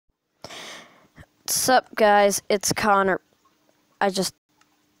Sup, guys? It's Connor. I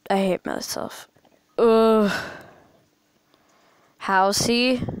hate myself. Ugh.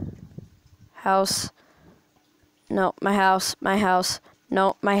 Housey? House. No, my house. My house.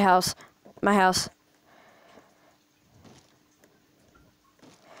 No, my house. My house.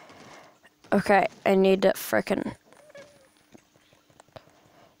 Okay, I need to frickin'.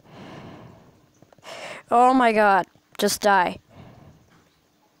 Oh my god. Just die.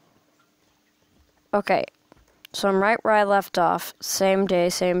 Okay. So I'm right where I left off. Same day,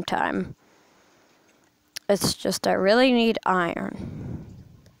 same time. It's just I really need iron.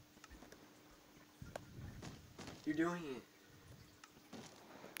 You're doing it.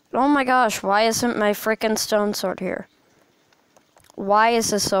 Oh my gosh, why isn't my frickin' stone sword here? Why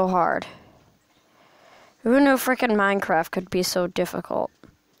is this so hard? Who knew frickin' Minecraft could be so difficult?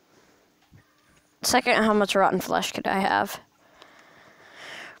 Second, how much rotten flesh could I have?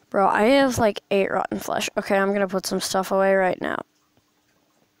 Bro, I have like 8 rotten flesh. Okay, I'm gonna put some stuff away right now.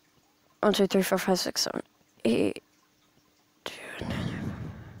 1, 2, 3, 4, 5, 6, 7, 8.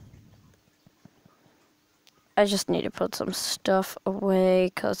 I just need to put some stuff away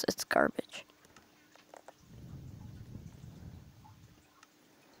because it's garbage.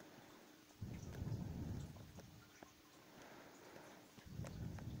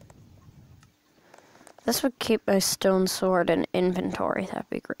 This would keep my stone sword in inventory. That'd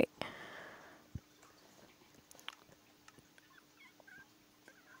be great.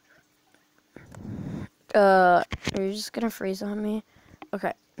 Are you just gonna freeze on me?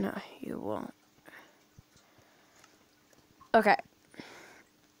 Okay, no, you won't. Okay.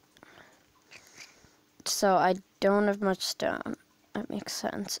 So I don't have much stone. That makes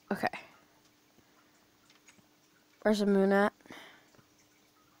sense. Okay. Where's the moon at?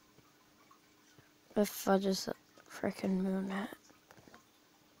 The fudge is the frickin' moon at?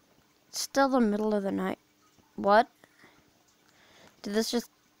 It's still the middle of the night. What? Did this just...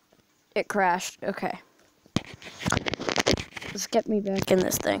 It crashed. Okay. Let's get me back in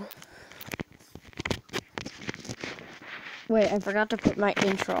this thing. Wait, I forgot to put my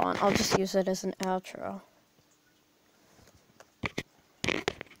intro on. I'll just use it as an outro.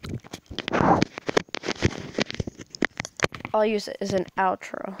 I'll use it as an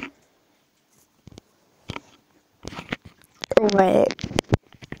outro. Wait.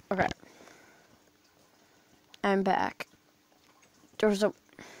 Okay. I'm back. There's a...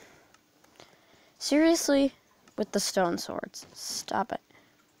 Seriously? With the stone swords. Stop it.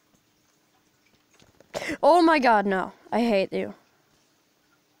 Oh my god, no. I hate you.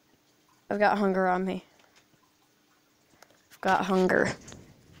 I've got hunger on me. I've got hunger.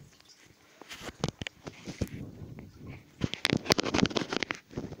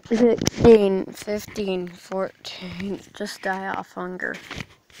 Is it 16, 15, 14? Just die off hunger.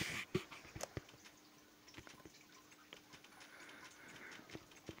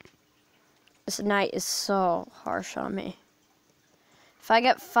 This night is so harsh on me. If I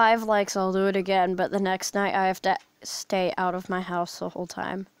get 5 likes, I'll do it again, but the next night I have to stay out of my house the whole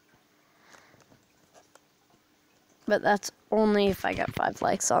time. But that's only if I get 5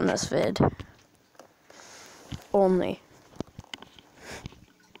 likes on this vid. Only.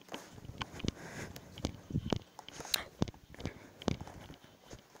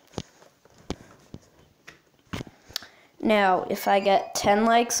 Now, if I get 10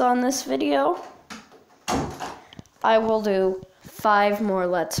 likes on this video, I will do 5 more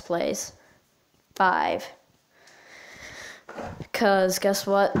Let's Plays. 5. Because, guess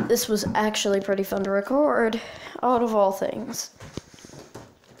what? This was actually pretty fun to record, out of all things.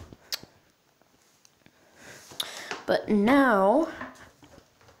 But now,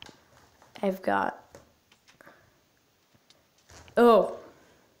 I've got... Oh.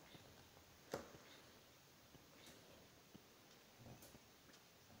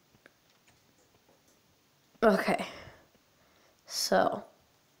 Okay, so,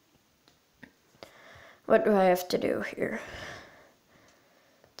 what do I have to do here?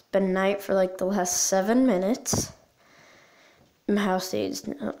 It's been night for like the last 7 minutes. My house needs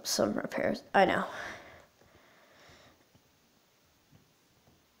some repairs, I know.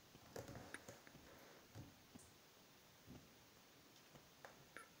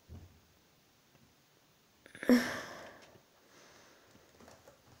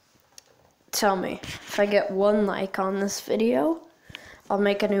 Tell me, if I get 1 like on this video, I'll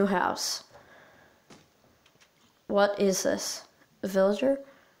make a new house. What is this? A villager?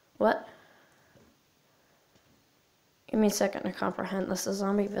 What? Give me a second to comprehend. This is a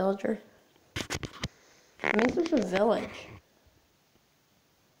zombie villager. It means it's a village.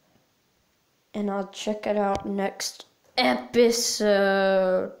 And I'll check it out next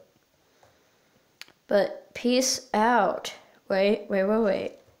episode. But peace out. Wait.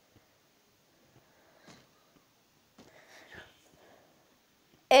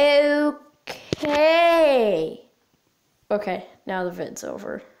 Okay. Okay, now the vid's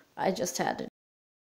over. I just had to